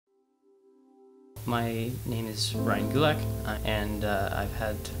My name is Ryan Gulak, and I've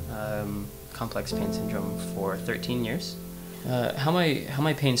had complex pain syndrome for 13 years. How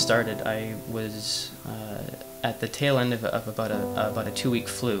my pain started, I was at the tail end of about a 2-week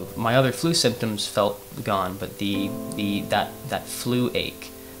flu. My other flu symptoms felt gone, but that flu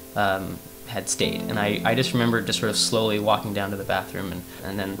ache had stayed, and I just remember just sort of slowly walking down to the bathroom,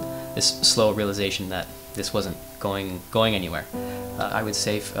 and then this slow realization that this wasn't going anywhere. I would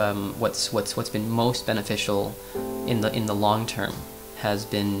say what's been most beneficial in the long term has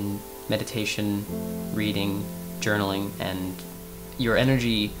been meditation, reading, journaling, and your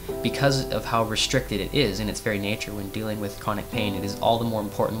energy. Because of how restricted it is in its very nature when dealing with chronic pain, it is all the more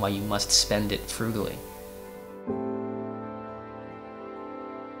important why you must spend it frugally.